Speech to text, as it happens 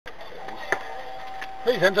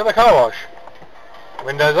He's into the car wash.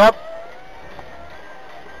 Windows up.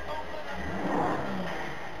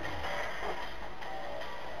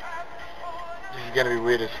 This is gonna be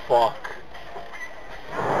weird as fuck.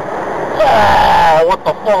 Ah, what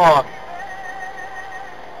the fuck?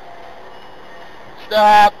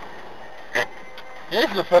 Stop! Yeah, this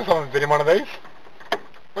is the first time I've been in one of these.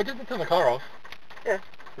 Wait, did they turn the car off? Yeah.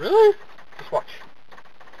 Really? Just watch.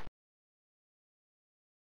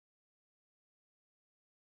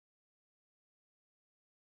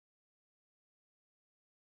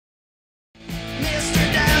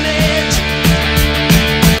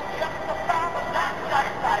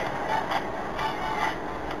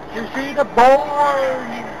 You see the born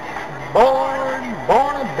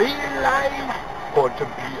to be alive, born to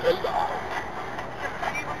be alive.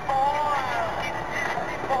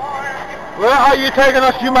 Where are you taking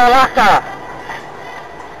us, you malaka?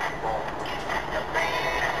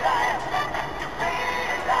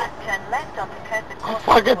 Turn left on the Kirkwood I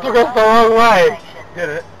fucking took us the wrong way. Did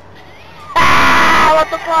it? Ah, what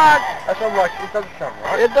the fuck? That's what I'm like, it doesn't sound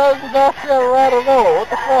right. It does not feel right at all. What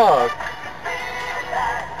the fuck?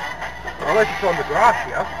 Unless it's on the grass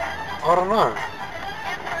here. I don't know.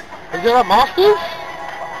 Is it at Masters?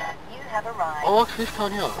 You have arrived. Oh, what's this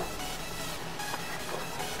down here?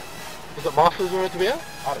 Is it Masters we're meant to be at?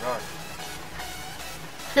 I don't know.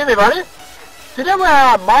 Excuse me, buddy. Do you know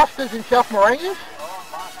where Masters in South Morangas?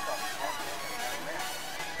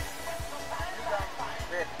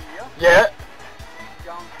 Yeah.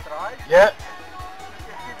 Yeah.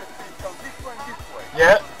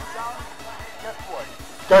 Yeah.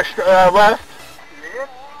 Go left.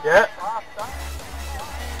 Yeah.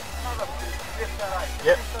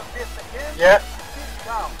 Yeah. Yeah.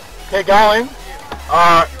 Keep going.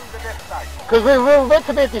 Alright. Because we were meant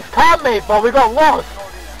to be at this car meet, but we got lost.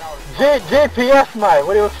 GPS, mate.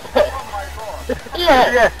 What do you expect?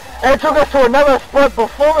 Yeah. Yeah. And it took us to another spot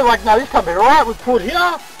before. We're like, no, this can't be right. We pulled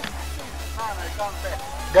here.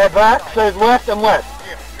 Go back. So it's left and left.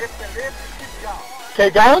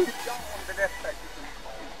 Keep going.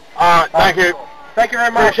 Alright, thank you. Thank you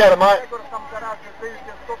very much. Appreciate it, mate.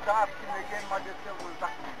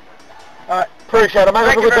 Alright, appreciate it, mate.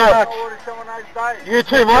 Have a good day. You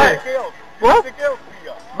too, mate. What?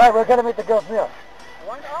 Mate, we're going to meet the girls here.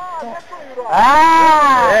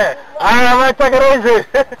 Ah! Yeah. Alright, mate, take it easy.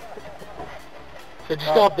 So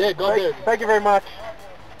just go up there, go there. Thank you very much.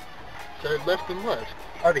 So left and left.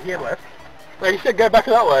 Over here left. No, you said go back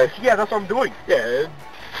that way. Yeah, that's what I'm doing. Yeah.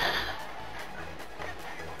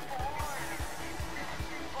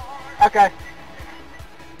 Okay.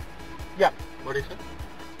 Yep. What do you say?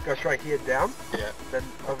 Go straight here down. Yeah. Then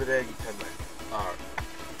over there you turn left. Alright.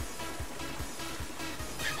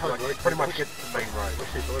 Like, pretty much get to the main road.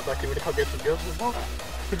 Let's see, so we're back here. We can't get some girls involved.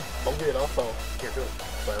 Don't be an asshole. Can't do it.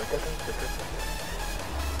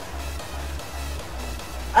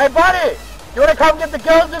 Hey buddy! You wanna come get the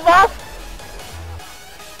girls involved?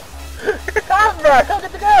 Come bro, come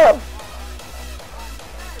get the girls!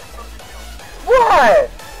 Why?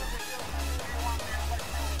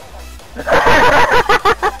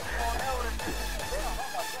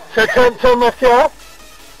 So turn left here.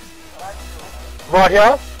 Right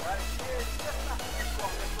here.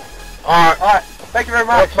 Alright. Thank you very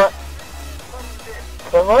much. Thanks,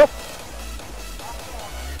 mate. Turn left.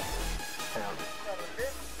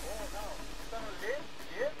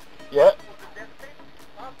 Yeah.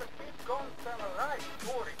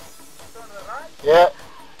 Yeah.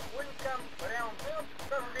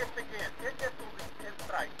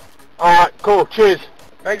 Alright, cool. Cheers.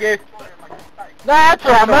 Thank you. No, that's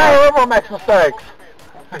alright, mate. Everyone makes mistakes.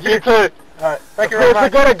 You too. Alright, thank you very If we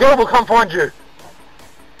much. got a girl, we'll come find you.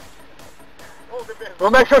 We'll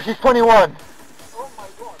make sure she's 21. Oh my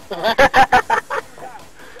god.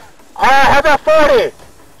 Alright, how about 40?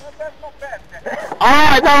 That's not bad, man.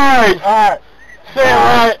 Alright, nice. Alright. See you,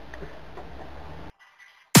 mate.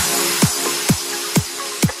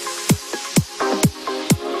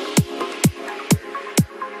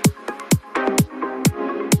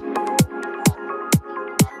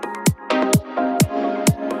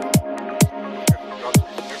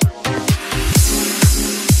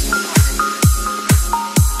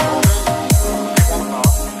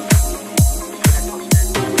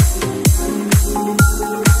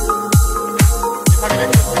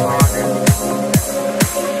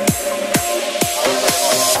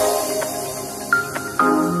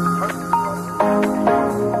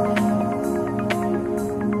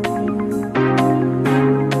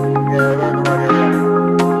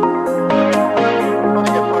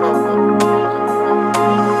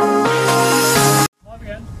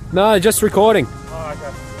 No, just recording. Oh,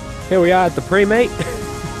 okay. Here we are at the pre-meet.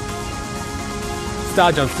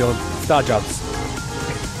 Star jumps, Dylan. Star jumps.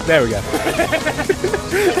 There we go.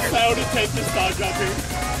 Failed to take the star jumping.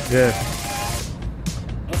 Yeah.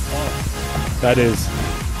 That is.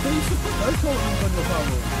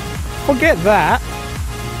 Forget that.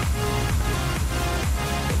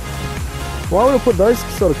 Why would I put those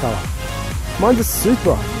sort of colour? Mine's a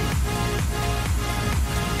super.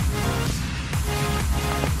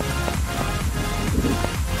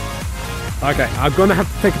 Okay, I'm gonna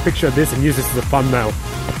have to take a picture of this and use this as a thumbnail.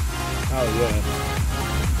 Oh yeah.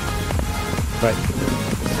 Wait.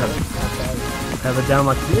 Have it down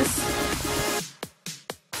like this.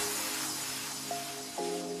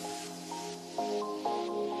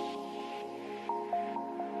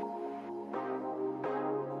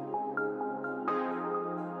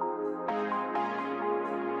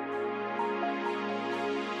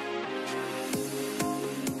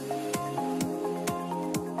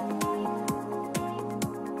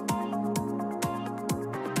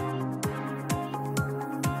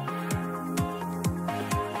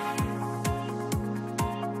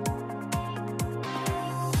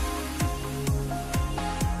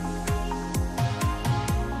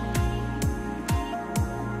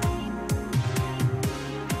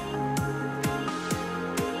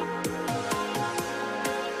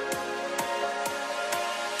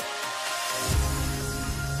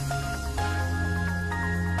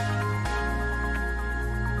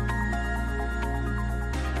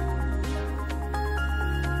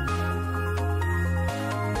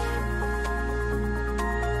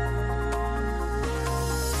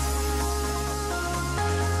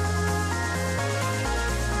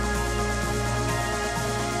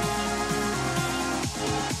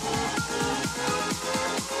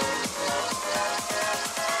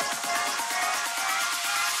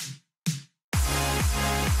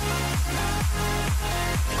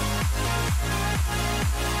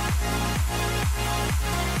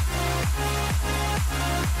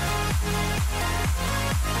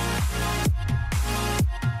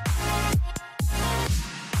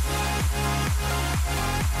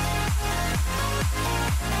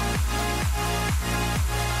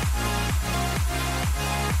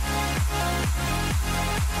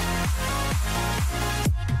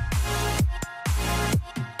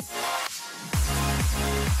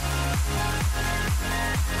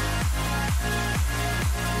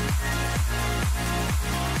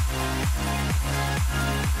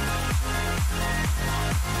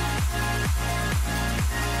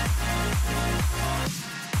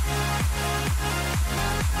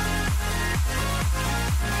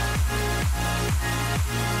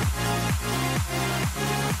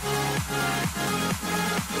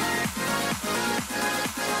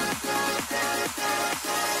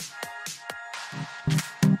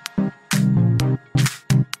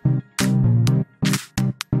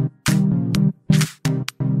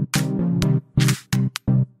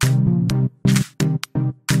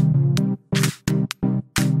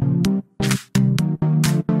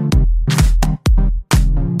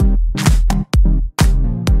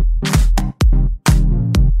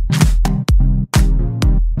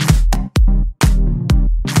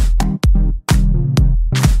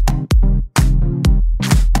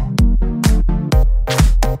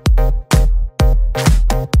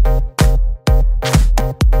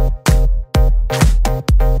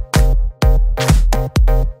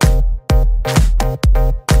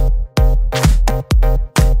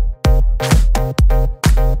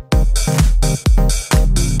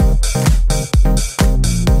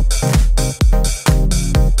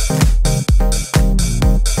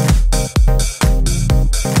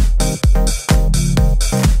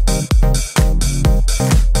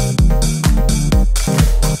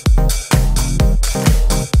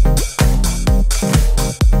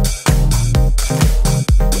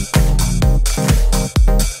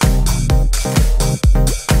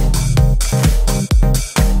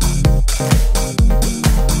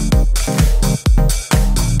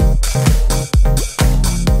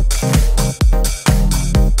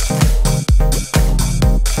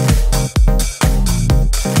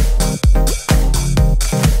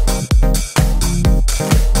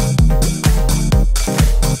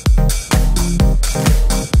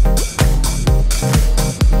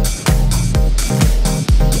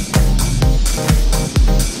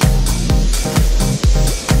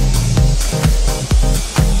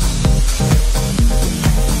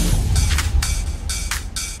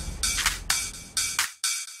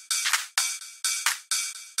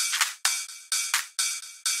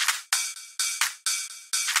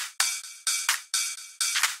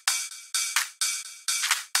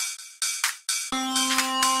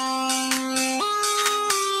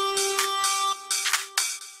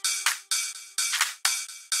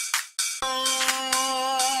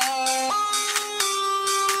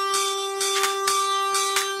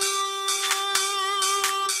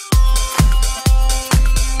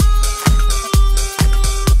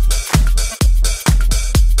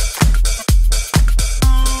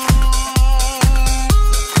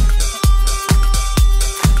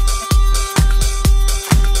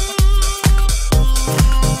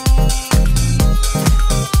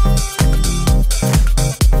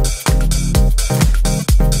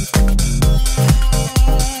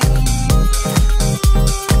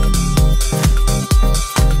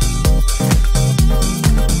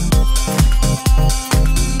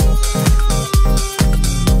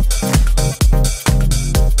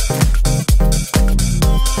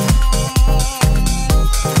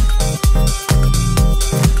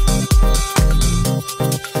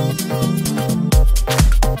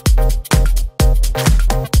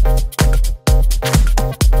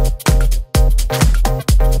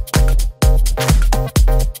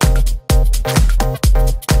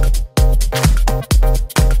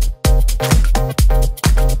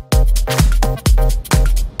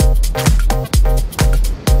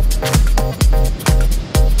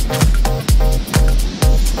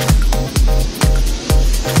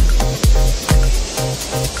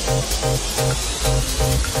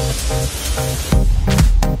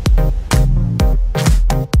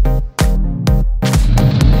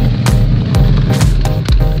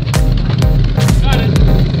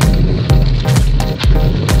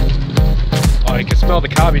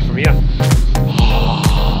 car be from here.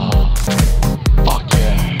 Fuck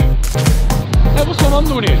yeah. Hey, what's going on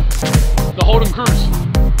doing here? The Holden Cruise.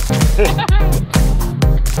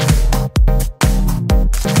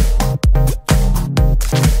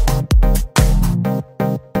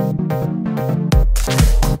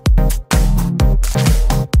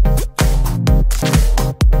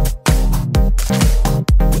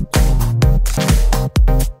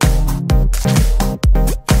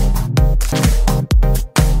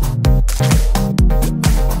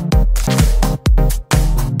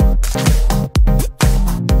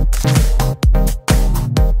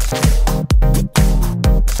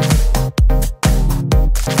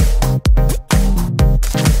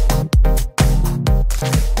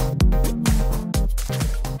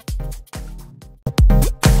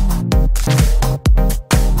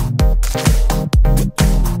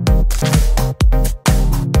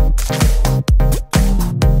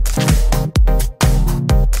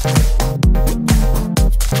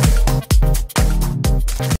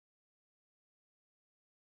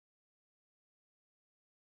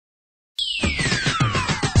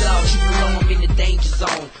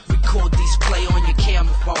 Record these, play on your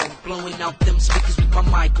camera phone. Blowing out them speakers with my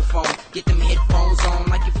microphone. Get them headphones on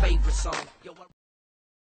like your favorite song. Yo,